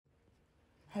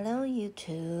Hello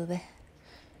YouTube.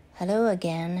 Hello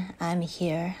again. I'm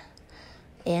here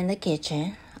in the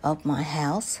kitchen of my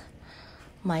house.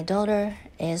 My daughter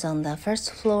is on the first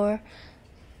floor.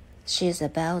 She's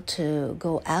about to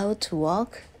go out to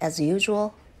walk as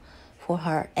usual for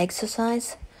her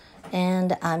exercise.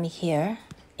 And I'm here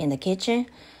in the kitchen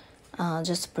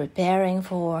just preparing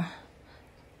for...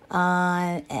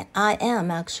 I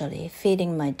am actually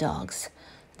feeding my dogs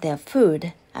their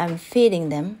food. I'm feeding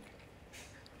them.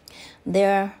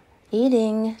 They're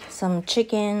eating some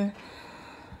chicken.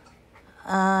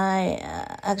 I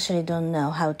actually don't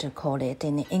know how to call it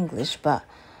in English, but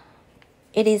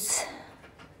it is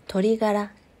torigara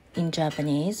in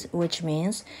Japanese, which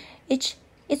means it's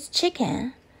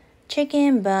chicken,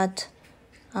 but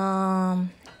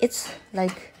it's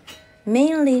like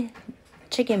mainly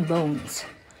chicken bones.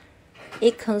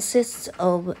 It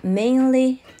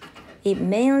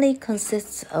mainly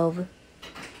consists of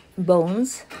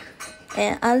bones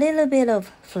and a little bit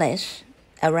of flesh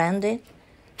around it.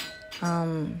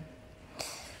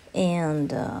 It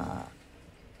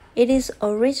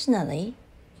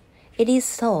is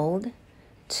sold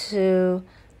to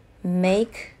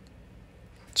make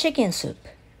chicken soup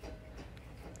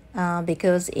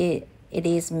because it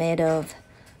is made of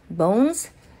bones,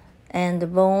 and the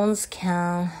bones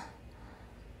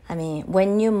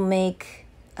when you make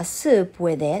a soup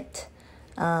with it,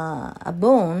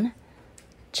 the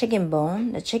chicken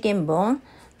bone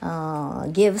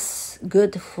gives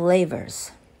good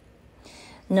flavors.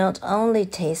 Not only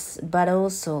tastes, but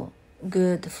also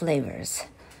good flavors.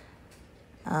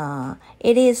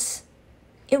 It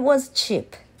was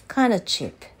cheap, kind of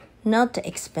cheap, not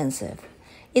expensive.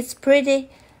 It's pretty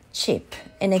cheap,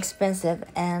 inexpensive,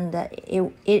 and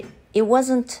it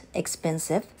wasn't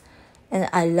expensive, and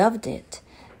I loved it.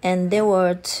 And there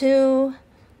were two,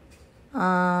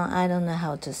 I don't know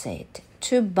how to say it,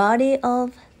 two body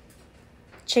of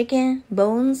chicken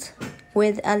bones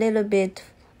with a little bit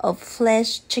of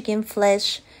flesh, chicken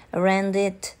flesh around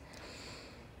it.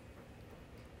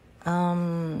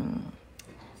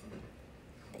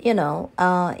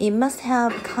 It must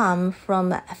have come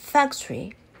from a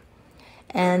factory,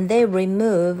 and they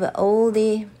remove all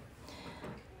the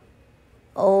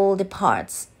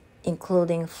parts,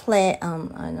 including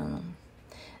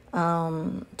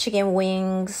chicken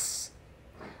wings,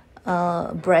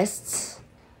 breasts,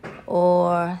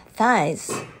 or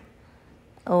thighs,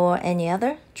 or any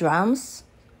other, drums,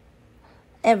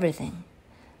 everything.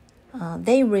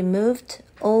 They removed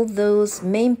all those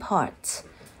main parts,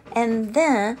 and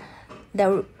then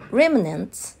the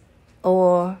remnants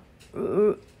or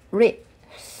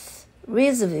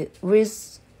residue,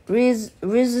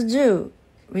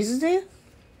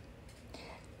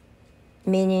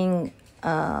 meaning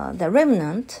the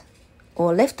remnant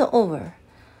or leftover,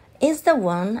 is the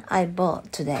one I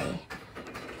bought today.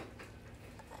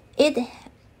 It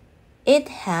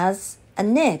has a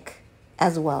neck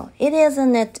as well. It has a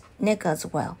neck as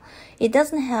well. It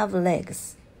doesn't have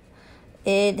legs.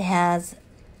 It has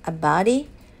a body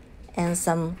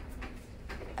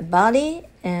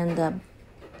and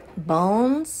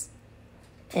bones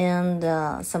and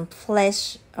some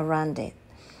flesh around it.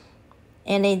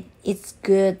 And it's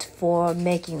good for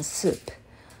making soup.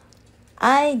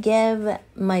 I gave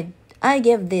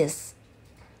this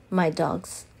my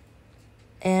dogs,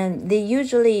 and they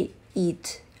usually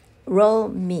eat raw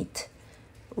meat,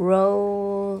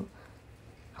 raw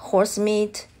horse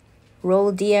meat,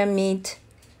 raw deer meat,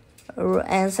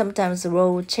 and sometimes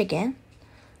raw chicken.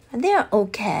 They are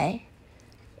okay.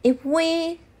 If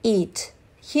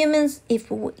humans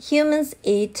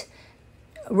eat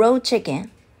raw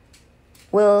chicken,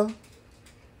 will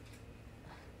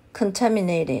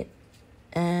contaminate it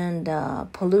and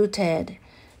polluted,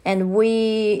 and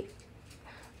we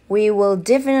will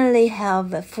definitely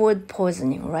have food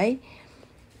poisoning, right?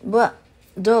 But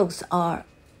dogs are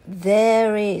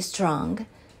very strong.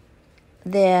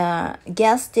 Their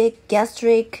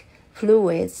gastric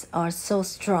fluids are so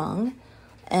strong,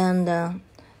 and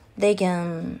they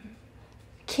can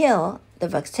kill the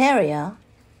bacteria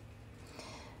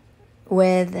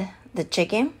with the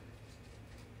chicken,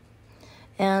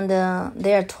 and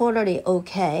they are totally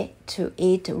okay to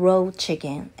eat raw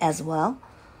chicken as well.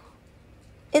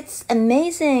 It's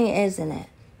amazing, isn't it?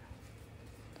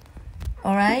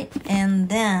 All right, and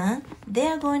then they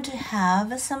are going to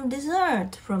have some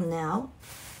dessert from now.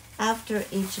 After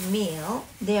each meal,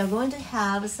 they are going to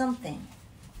have something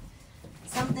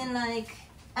like,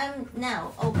 I'm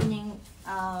now opening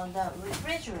the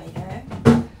refrigerator,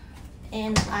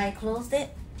 and I closed it,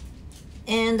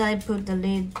 and I put the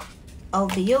lid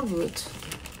of the yogurt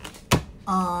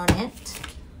on it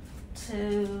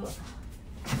to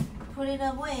put it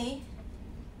away,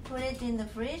 put it in the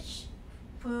fridge,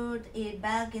 put it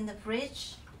back in the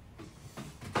fridge,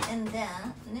 and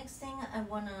then next thing I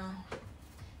wanna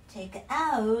take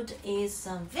out is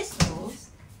some vegetables.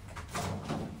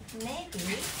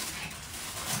 Maybe.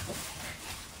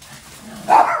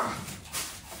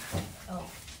 Oh,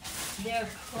 they're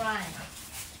crying.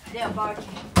 They're barking.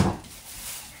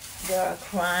 They're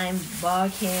crying,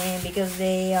 barking because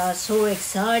they are so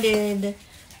excited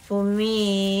for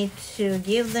me to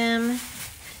give them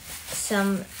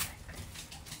some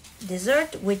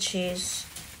dessert, which is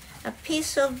a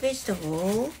piece of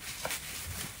vegetable.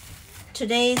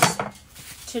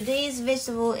 Today's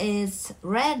vegetable is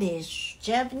radish,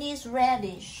 Japanese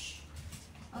radish.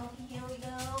 Oh, here we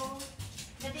go.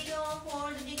 The bigger one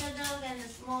for the bigger dog and the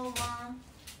small one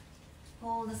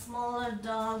for the smaller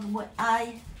dog.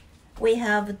 We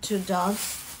have two dogs,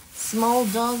 small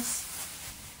dogs,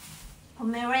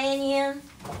 Pomeranian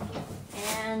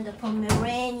and the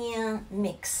Pomeranian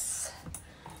mix.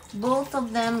 Both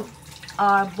of them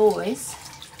are boys,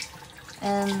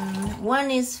 and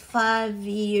one is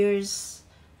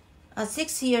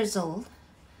 6 years old.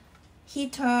 He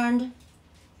turned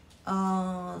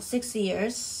 6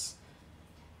 years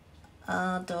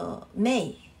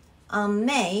May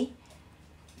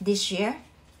this year,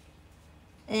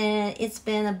 and it's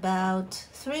been about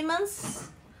 3 months.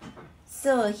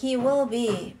 So he's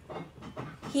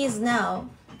now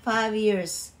 5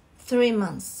 years 3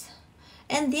 months.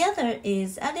 And the other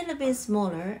is a little bit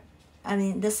smaller. I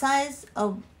mean, the size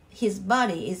of his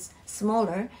body is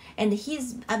smaller, and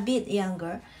he's a bit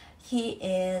younger. He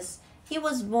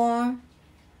was born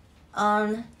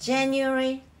on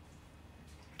January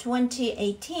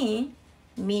 2018,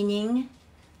 meaning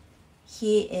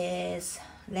he is,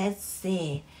 let's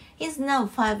see, he's now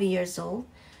 5 years old.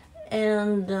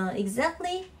 And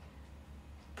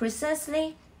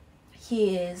precisely,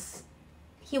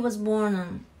 he was born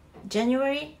on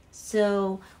January,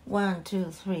 so 1,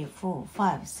 2, 3, 4,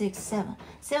 5, 6,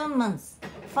 7 months.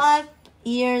 5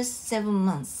 years, 7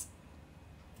 months.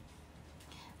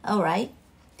 All right,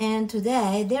 and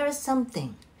today there is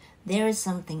something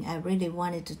I really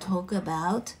wanted to talk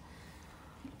about.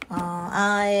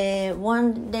 I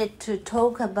wanted to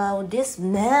talk about this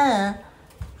man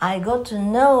I got to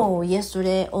know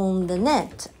yesterday on the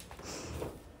net.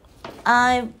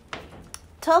 I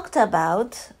talked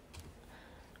about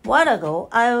while ago,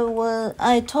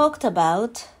 I talked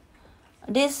about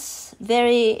this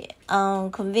very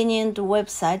convenient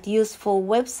website, useful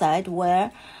website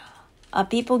where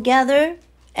people gather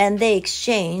and they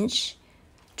exchange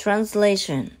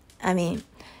translation. I mean,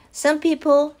 some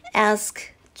people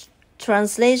ask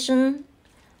translation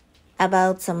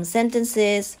about some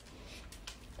sentences,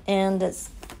 and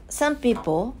some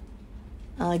people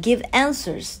give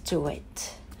answers to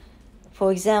it.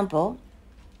 For example,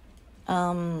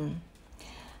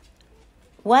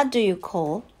 what do you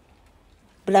call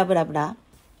blah blah blah?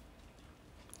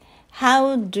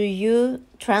 How do you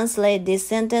translate this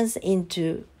sentence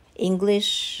into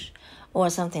English or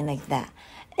something like that?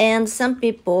 And some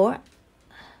people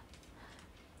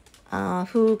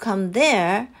who come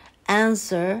there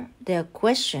answer their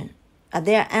question,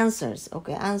 their answers.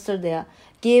 Okay,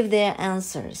 give their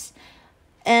answers.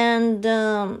 And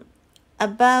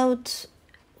about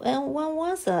when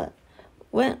was it?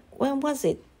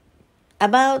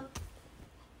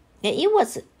 It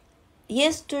was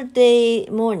yesterday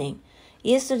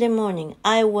morning.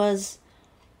 I was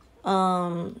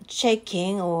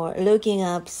checking or looking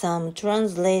up some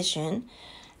translation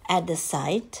at the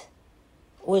site,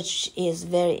 which is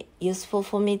very useful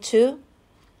for me too.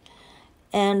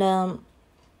 And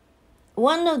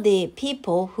one of the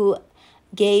people who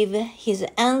gave his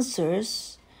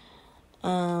answers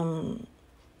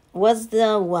was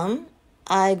the one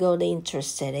I got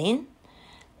interested in.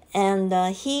 And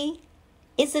he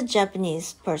is a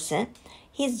Japanese person.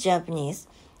 He's Japanese.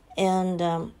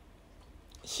 And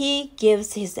he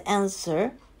gives his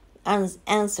answers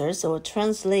or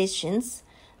translations,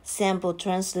 sample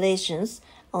translations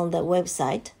on the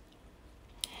website.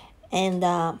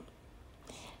 And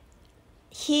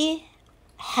he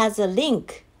has a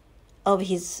link of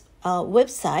his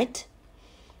website,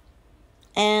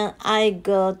 and I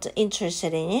got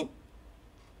interested in it.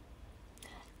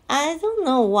 I don't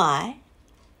know why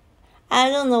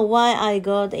I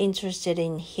got interested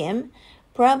in him.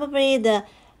 Probably the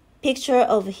picture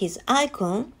of his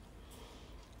icon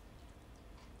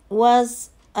was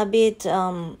a bit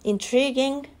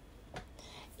intriguing.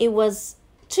 It was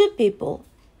two people.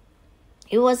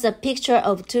 It was a picture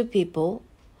of two people.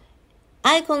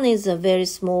 Icon is a very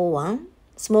small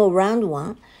round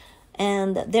one.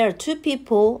 and there are two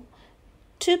people.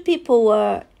 Two people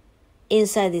were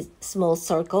inside this small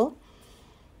circle,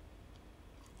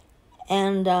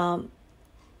 and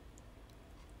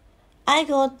I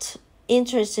got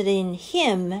interested in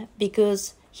him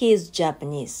because he is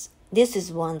Japanese. This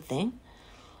is one thing.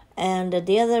 And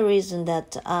the other reason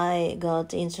that I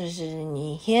got interested in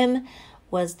him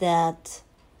was that,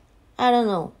 I don't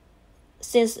know,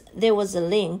 since there was a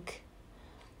link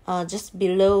just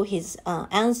below his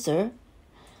answer,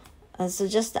 so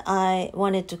just I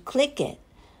wanted to click it,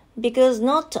 because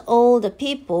not all the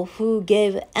people who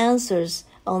gave answers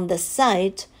on the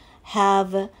site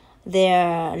have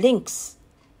their links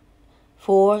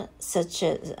for such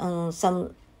as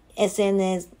some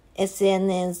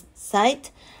SNS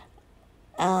site,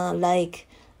 like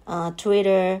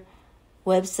Twitter,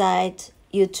 website,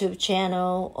 YouTube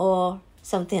channel, or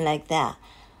something like that.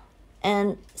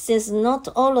 And since not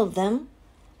all of them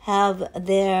have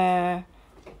their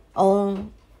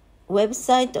own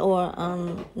website, or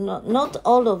not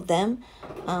all of them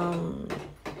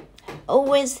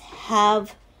always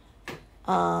have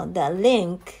the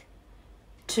link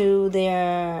to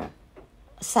their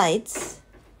sites,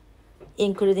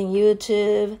 including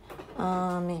YouTube,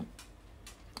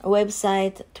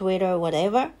 website, Twitter,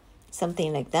 whatever,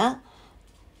 something like that.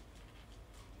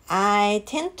 I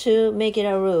tend to make it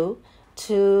a rule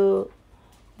to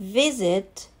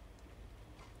visit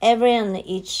every and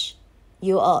each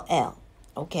URL,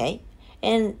 okay?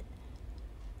 And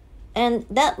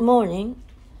that morning,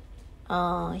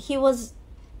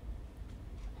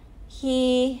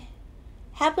 he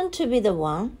happened to be the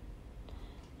one,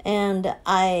 and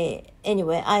I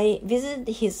visited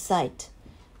his site.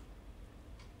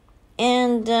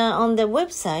 And on the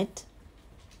website,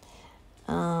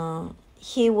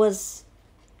 he was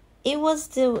a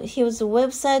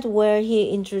website where he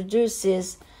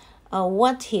introduces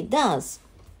what he does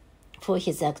for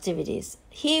his activities.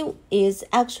 He is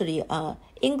actually an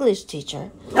English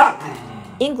teacher,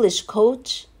 English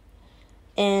coach,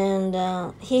 and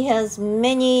he has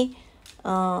many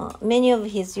of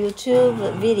his YouTube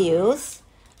videos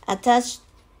attached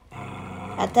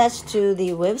to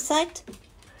the website.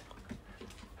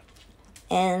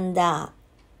 And I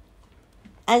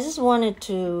just wanted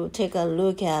to take a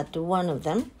look at one of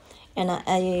them, and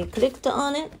I clicked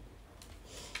on it,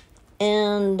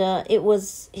 and it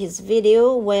was his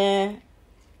video where,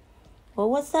 what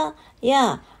was that?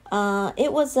 Yeah,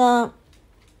 it was a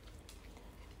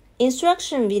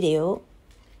instruction video,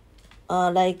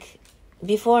 like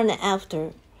before and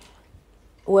after,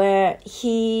 where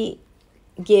he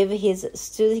gives his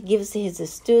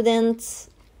students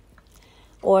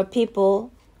or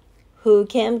people who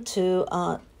came to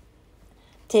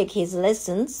take his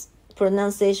lessons,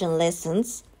 pronunciation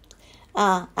lessons.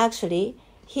 Actually,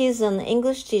 he's an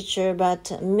English teacher, but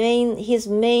his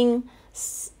main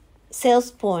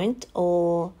sales point,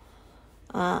 or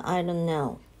I don't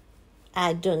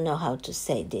know how to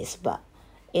say this, but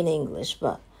in English,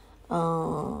 but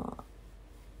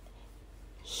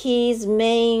his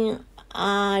main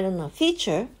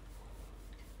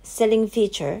selling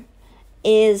feature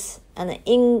is an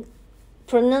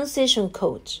pronunciation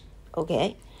coach.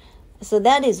 Okay, so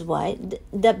that is why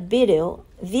the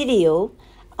video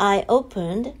I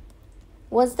opened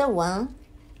was the one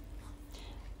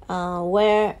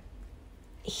where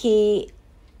he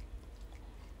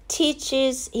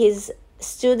teaches his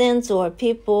students or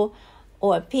people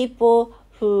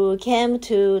who came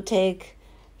to take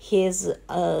his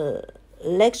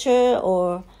lecture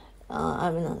or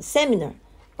seminar.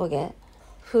 Okay,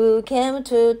 who came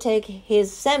to take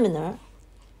his seminar,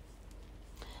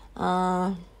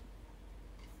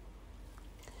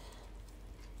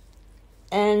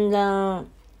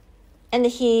 and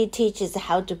he teaches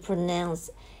how to pronounce.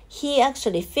 He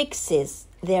actually fixes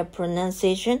their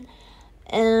pronunciation,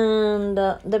 and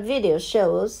the video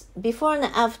shows before and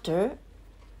after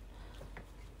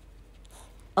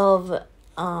of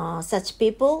such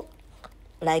people,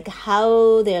 like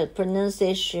how their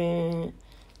pronunciation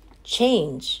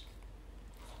change.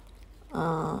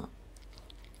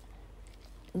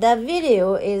 The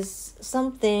video is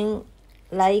something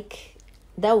like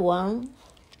that one.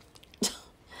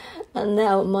 And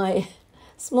now my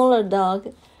smaller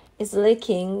dog is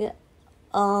licking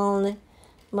on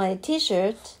my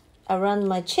t-shirt around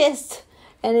my chest,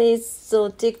 and it's so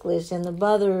ticklish and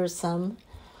bothersome,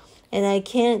 and I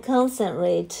can't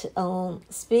concentrate on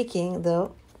speaking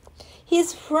though.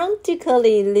 He's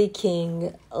frantically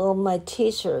licking on my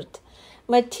t-shirt.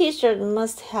 My t-shirt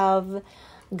must have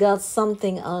got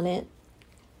something on it,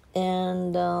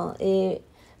 and it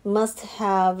must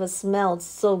have smelled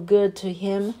so good to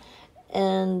him,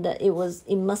 and it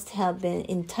must have been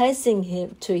enticing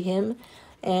him,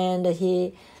 and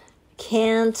he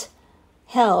can't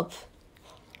help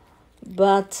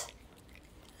but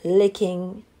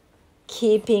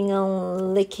keeping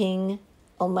on licking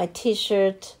on my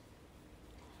t-shirt.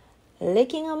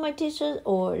 Licking on my t-shirt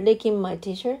or licking my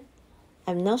t-shirt?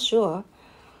 I'm not sure.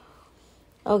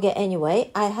 Okay,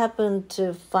 anyway, I happened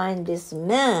to find this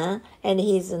man, and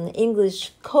he's an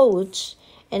English coach,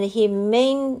 and his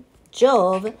main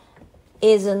job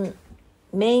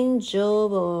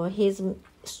or his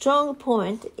strong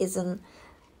point is a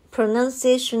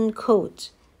pronunciation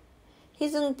coach.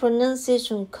 He's a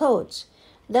pronunciation coach.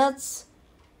 That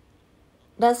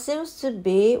seems to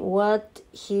be what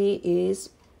he is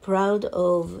proud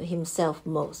of himself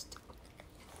most.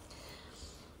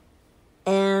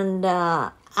 And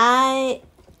I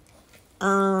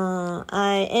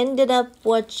ended up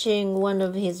watching one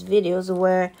of his videos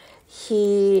where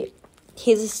his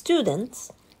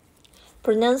students'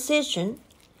 pronunciation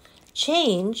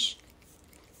change.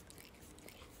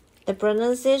 The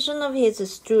pronunciation of his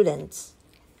students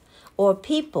or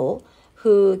people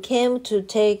who came to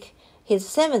take his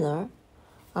seminar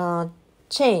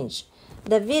change.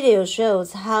 The video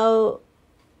shows how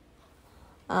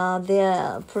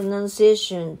their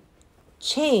pronunciation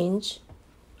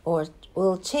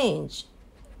will change,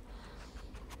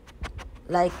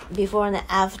 like before and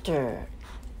after,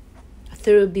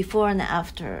 through before and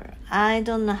after. I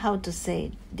don't know how to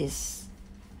say this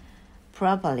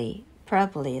properly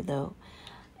though,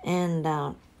 and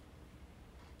the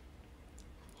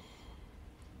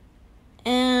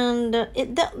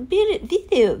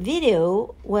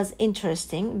video was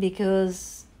interesting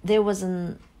because there was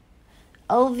an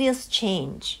obvious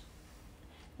change.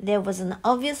 There was an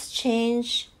obvious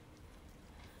change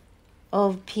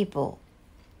of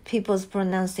people's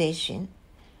pronunciation,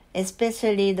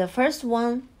 especially the first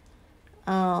one.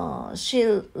 She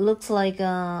looks like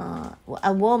a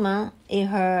woman in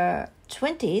her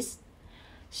 20s.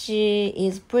 She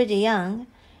is pretty young,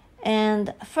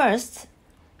 and first,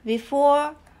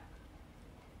 before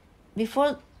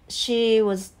she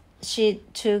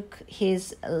took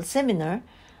his seminar,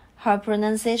 her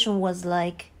pronunciation was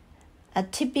like a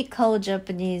typical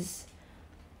Japanese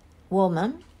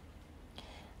woman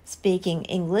speaking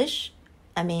English.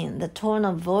 I mean, the tone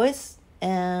of voice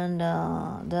and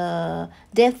the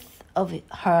depth of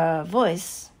her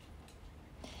voice,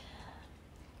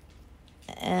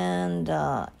 and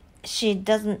she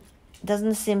doesn't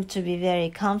seem to be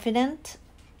very confident,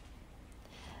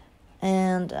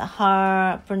 and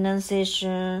her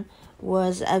pronunciation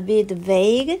was a bit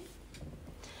vague.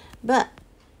 But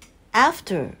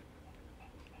after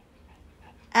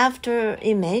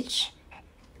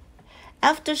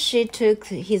she took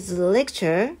his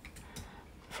lecture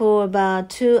for about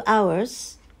 2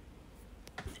 hours,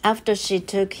 after she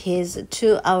took his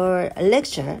 2-hour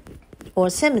lecture or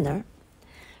seminar,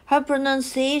 her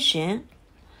pronunciation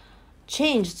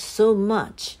changed so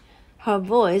much. Her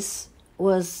voice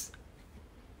was,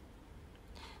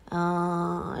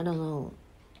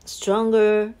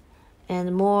 stronger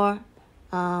and more,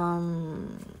 I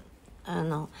don't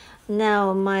know.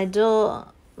 Now my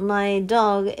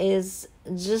dog is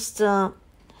just on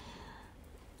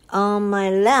my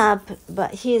lap,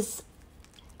 but he's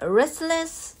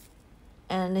restless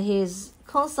and he's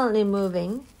constantly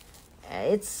moving.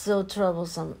 It's so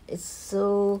troublesome. It's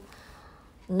so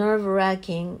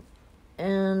nerve-wracking,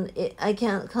 and I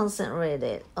can't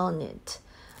concentrate on it.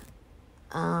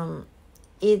 I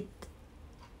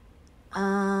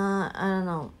don't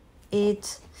know.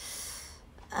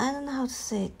 I don't know how to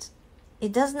say it.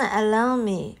 It doesn't allow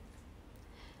me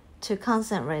to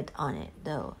concentrate on it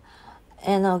though.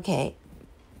 And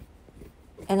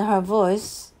her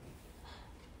voice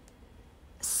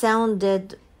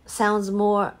sounds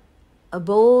more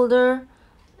bolder,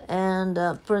 and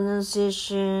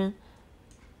pronunciation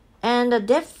and the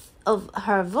depth of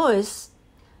her voice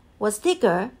was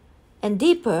thicker and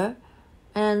deeper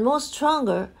and more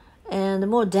stronger and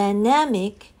more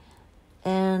dynamic,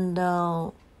 and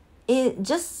it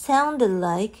just sounded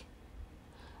like,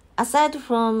 aside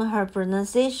from her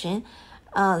pronunciation,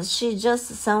 she just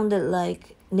sounded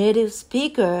like native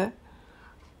speaker,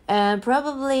 and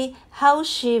probably how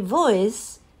she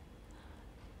voice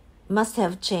must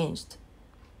have changed.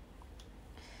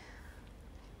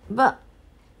 But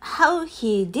how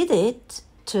he did it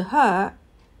to her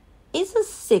is a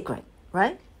secret,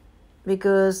 right?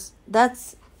 Because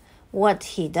that's what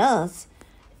he does,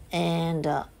 and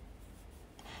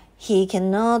he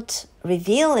cannot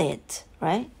reveal it,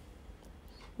 right?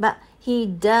 But he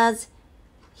does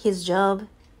his job.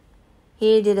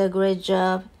 He did a great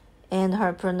job, and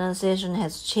her pronunciation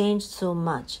has changed so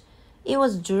much. It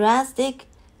was drastic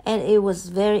and it was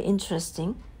very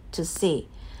interesting to see.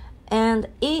 And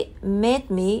it made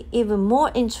me even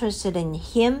more interested in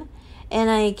him, and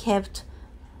I kept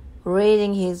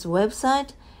reading his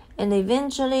website, and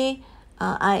eventually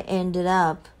I ended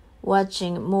up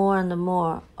watching more and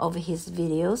more of his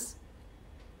videos.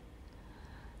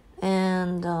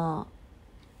 And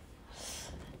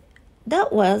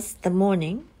that was the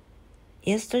morning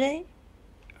yesterday,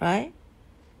 right?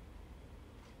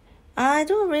 I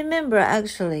don't remember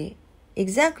actually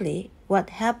exactly what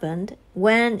happened,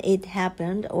 when it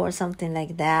happened, or something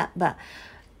like that. But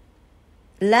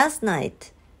last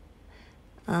night,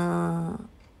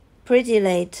 pretty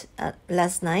late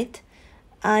last night,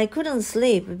 I couldn't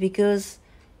sleep because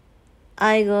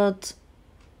I got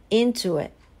into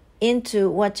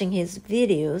watching his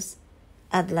videos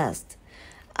at last.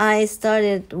 I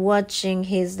started watching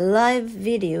his live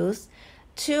videos,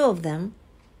 2 of them,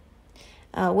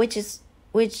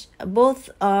 which both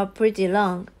are pretty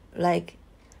long, like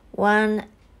 1-2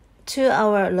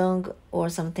 hour long or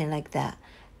something like that.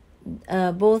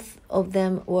 Both of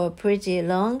them were pretty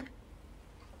long,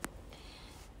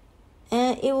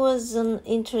 and it was an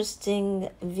interesting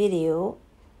video.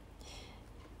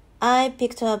 I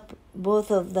picked up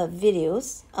both of the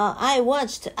videos. I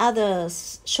watched other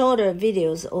shorter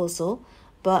videos also,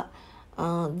 but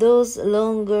those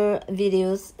longer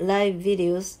videos, live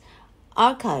videos,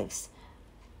 archives,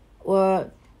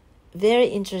 were very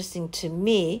interesting to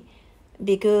me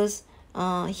because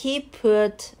he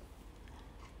put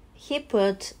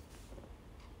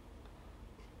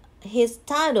his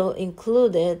title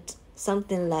included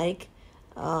something like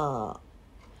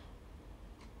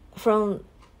from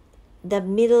the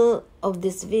middle of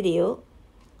this video,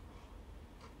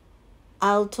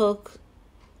 I'll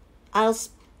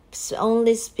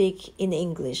only speak in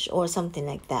English or something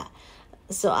like that.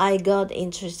 So I got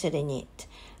interested in it.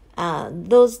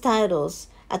 Those titles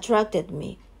attracted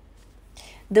me.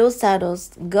 Those titles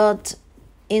got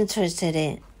me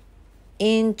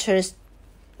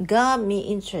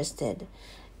interested.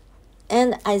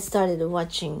 And I started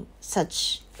watching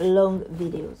such long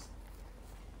videos.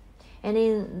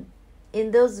 And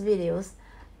in those videos,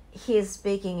 he is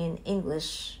speaking in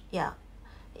English. Yeah.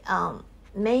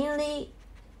 Mainly,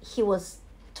 he was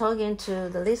talking to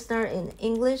the listener in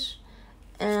English,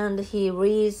 and he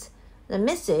reads the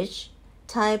message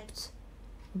typed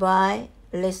by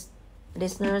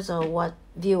listeners or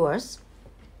viewers.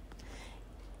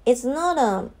 It's not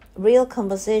a real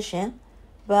conversation,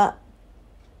 but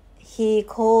he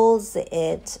calls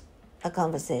it a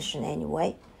conversation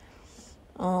anyway.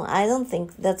 I don't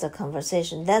think that's a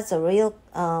conversation. That's a real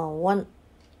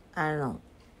one-on-one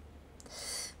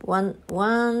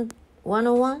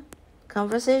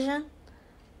conversation,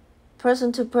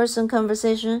 person-to-person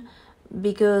conversation,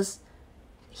 because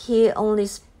he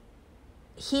is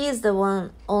the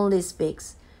one only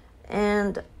speaks,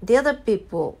 and the other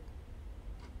people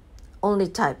only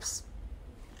types.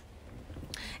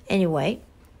 Anyway,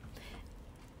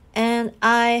 and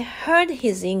I heard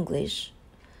his English.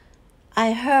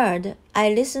 I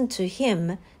listened to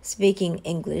him speaking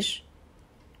English,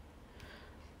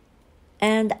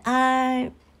 and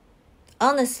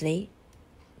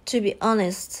to be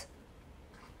honest,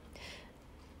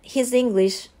 his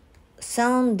English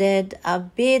sounded a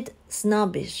bit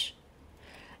snobbish,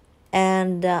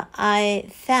 and I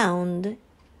found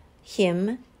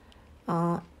him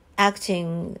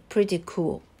acting pretty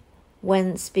cool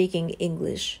when speaking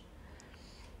English.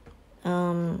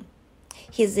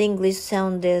 His English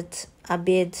sounded a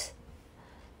bit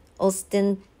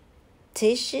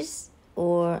ostentatious,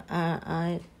 or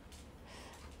a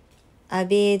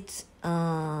bit,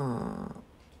 I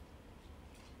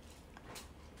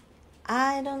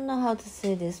don't know how to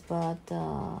say this, but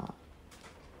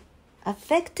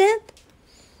affected.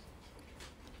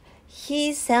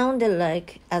 He sounded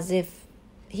like as if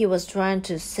he was trying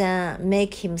to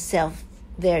make himself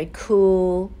very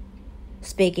cool,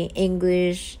 speaking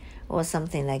English or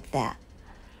something like that.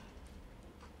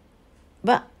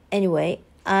 But anyway,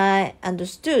 I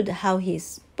understood how he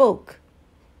spoke.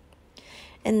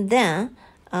 And then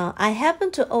I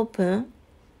happened to open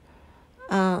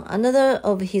another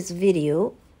of his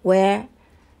video where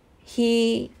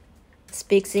he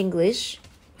speaks English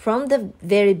from the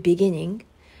very beginning.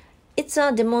 It's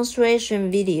a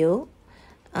demonstration video,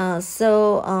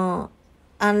 so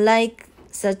unlike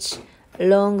such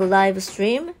long live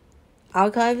stream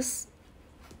archives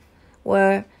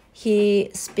where he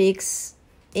speaks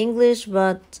English,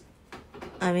 but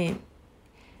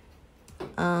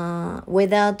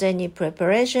without any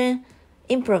preparation,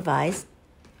 improvised.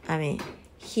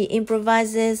 he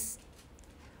improvises,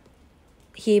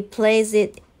 he plays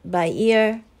it by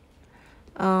ear.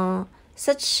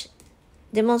 Such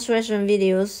demonstration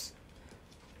videos,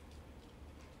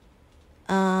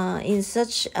 in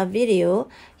such a video,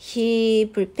 he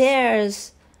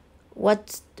prepares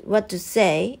what to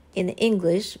say in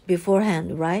English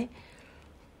beforehand, right?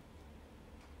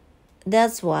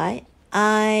 That's why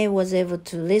I was able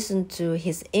to listen to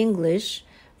his English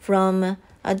from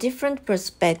a different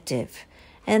perspective.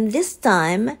 And this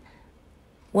time,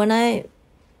 when I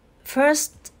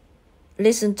first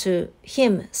listened to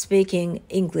him speaking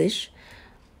English,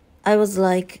 I was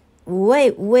like,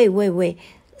 wait.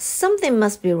 Something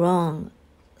must be wrong.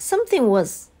 Something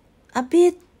was a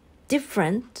bit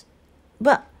different,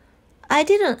 but I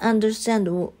didn't understand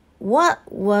what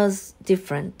was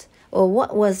different or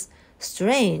what was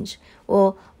strange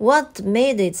or what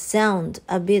made it sound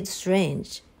a bit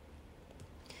strange.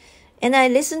 And I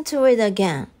listened to it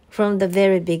again from the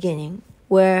very beginning,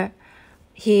 where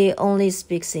he only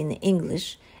speaks in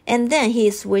English, and then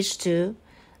he switches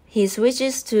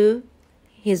to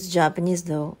his Japanese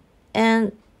though.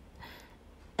 And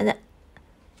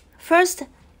first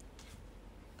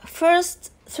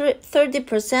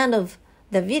 30% of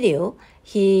the video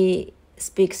he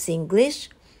speaks English,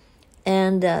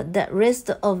 and the rest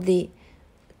of the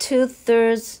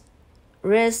two-thirds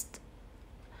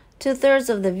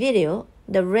of the video,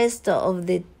 the rest of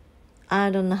the,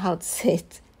 I don't know how to say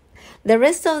it, the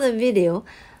rest of the video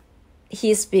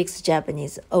he speaks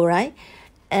Japanese, alright?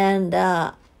 And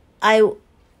I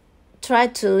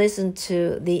tried to listen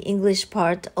to the English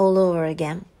part all over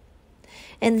again.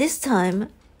 And this time,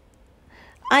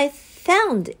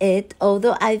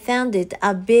 although I found it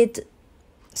a bit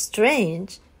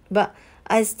strange, but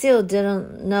I still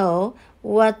didn't know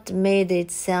what made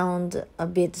it sound a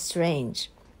bit strange.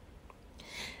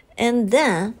 And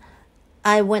then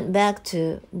I went back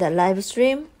to the live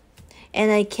stream,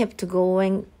 and I kept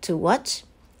going to watch.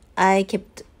 I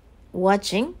kept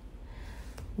watching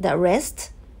the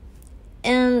rest.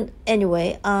 And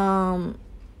anyway, I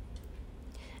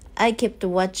kept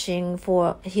watching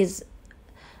for his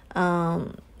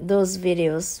those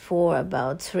videos for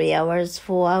about 3 hours,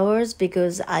 4 hours,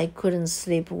 because I couldn't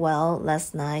sleep well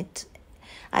last night.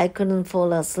 I couldn't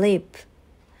fall asleep.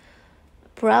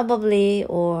 Probably,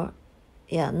 or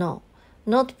no,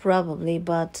 not probably,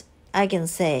 but I can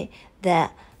say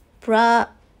that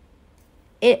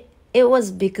it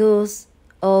was because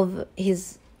of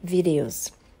his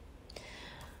videos.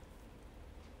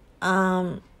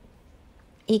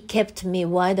 It kept me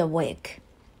wide awake.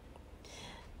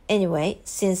 Anyway,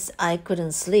 since I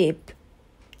couldn't sleep,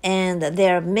 and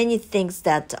there are many things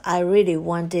that I really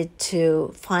wanted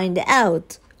to find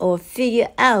out or figure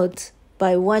out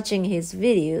by watching his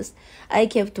videos, I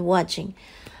kept watching.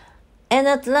 And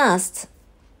at last,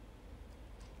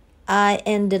 I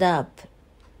ended up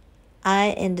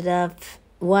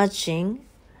watching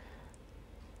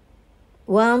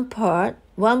one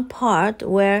part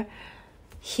where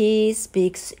he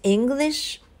speaks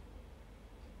English.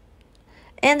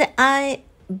 And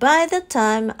by the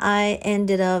time I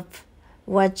ended up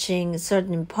watching a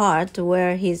certain part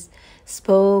where he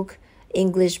spoke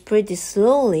English pretty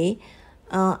slowly,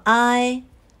 I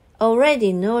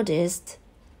already noticed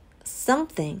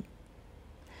something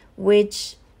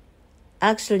which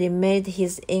actually made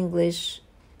his English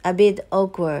a bit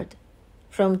awkward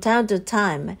from time to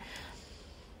time.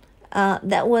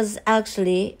 That was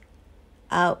actually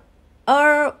R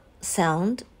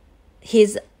sound,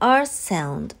 his R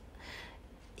sound.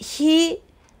 He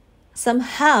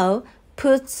somehow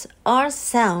puts R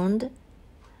sound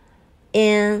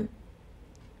in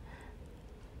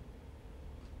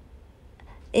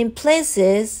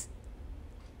places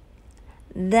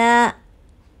that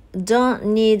don't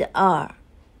need R.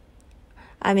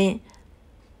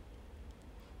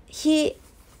 He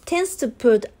tends to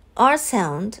put R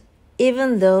sound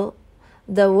even though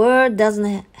the word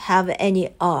doesn't have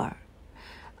any R.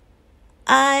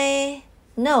 I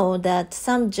know that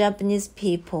some Japanese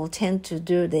people tend to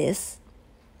do this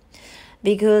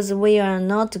because we are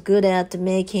not good at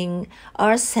making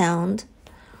R sound,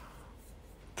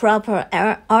 proper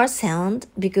R sound,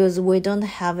 because we don't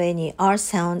have any R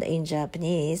sound in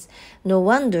Japanese. No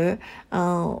wonder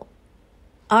R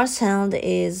sound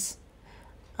is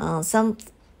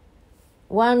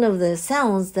one of the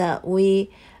sounds that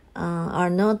we are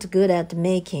not good at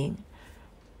making,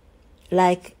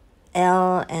 like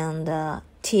L and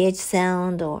TH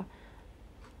sound,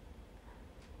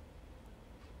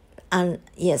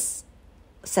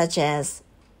 such as,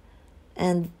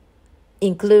 and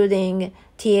including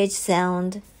TH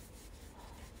sound.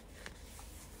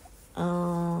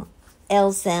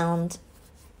 L sound,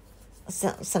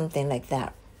 something like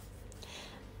that.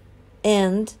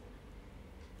 And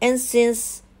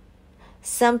since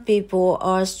some people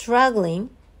are struggling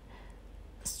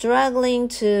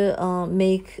to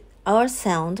make our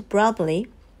sound properly,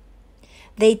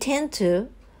 they tend to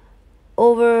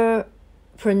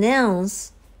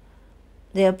over-pronounce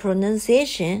their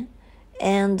pronunciation,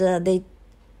 and they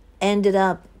ended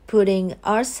up putting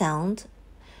R sound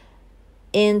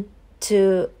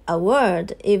into a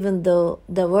word, even though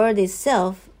the word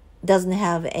itself doesn't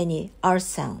have any R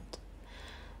sound.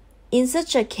 In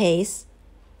such a case,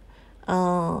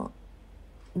 the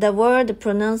word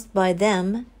pronounced by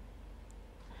them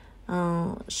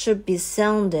should be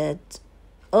sounded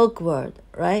awkward,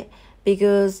 right?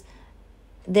 Because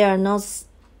they are not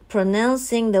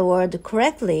pronouncing the word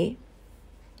correctly.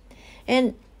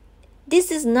 And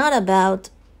this is not about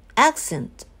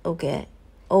accent, okay?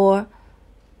 Or,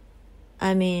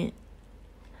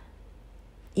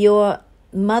 your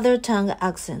mother tongue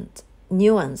accent,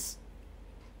 nuance.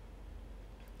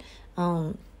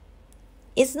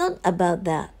 It's not about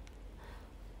that.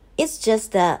 It's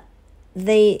just that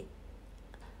they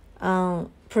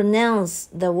pronounce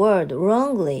the word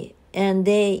wrongly, and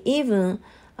they even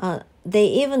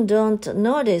don't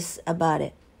notice about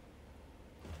it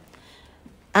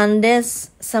unless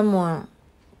someone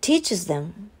teaches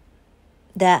them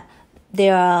that they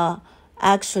are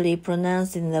actually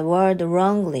pronouncing the word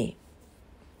wrongly.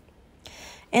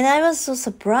 And I was so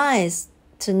surprised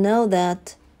to know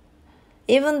that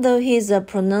even though he's a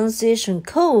pronunciation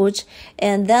coach,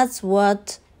 and that's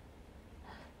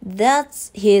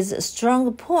his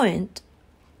strong point,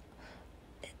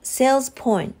 sales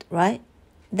point, right?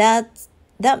 That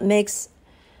makes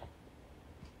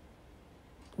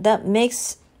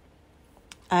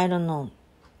I don't know.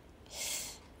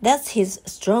 That's his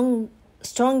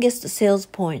strongest sales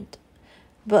point.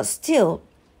 But still,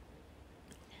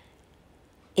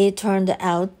 it turned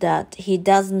out that he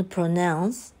doesn't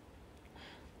pronounce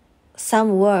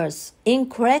some words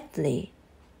incorrectly,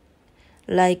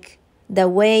 like the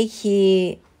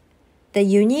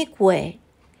unique way,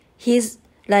 his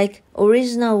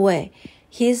original way.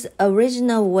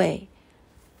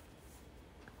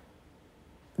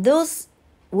 Those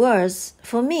words,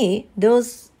 for me,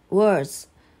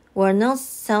 were not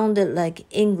sounded like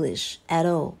English at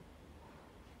all.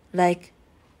 Like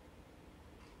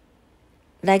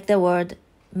the word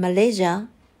Malaysia,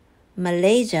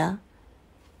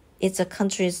 it's the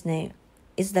country's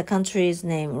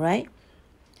name, right?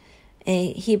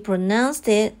 And he pronounced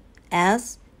it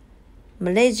as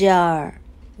Malaysia.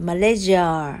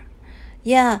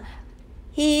 Yeah,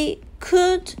 he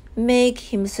could make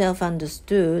himself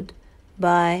understood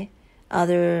by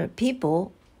other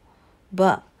people,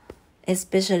 but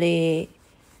especially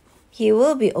he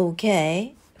will be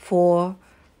okay for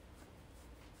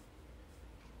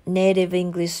native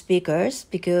English speakers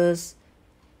because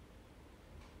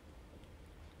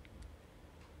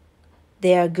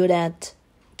they are good at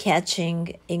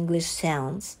catching English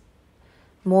sounds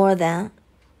more than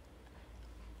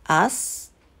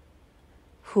us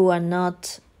who are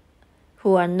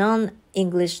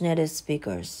non-English native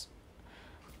speakers.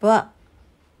 But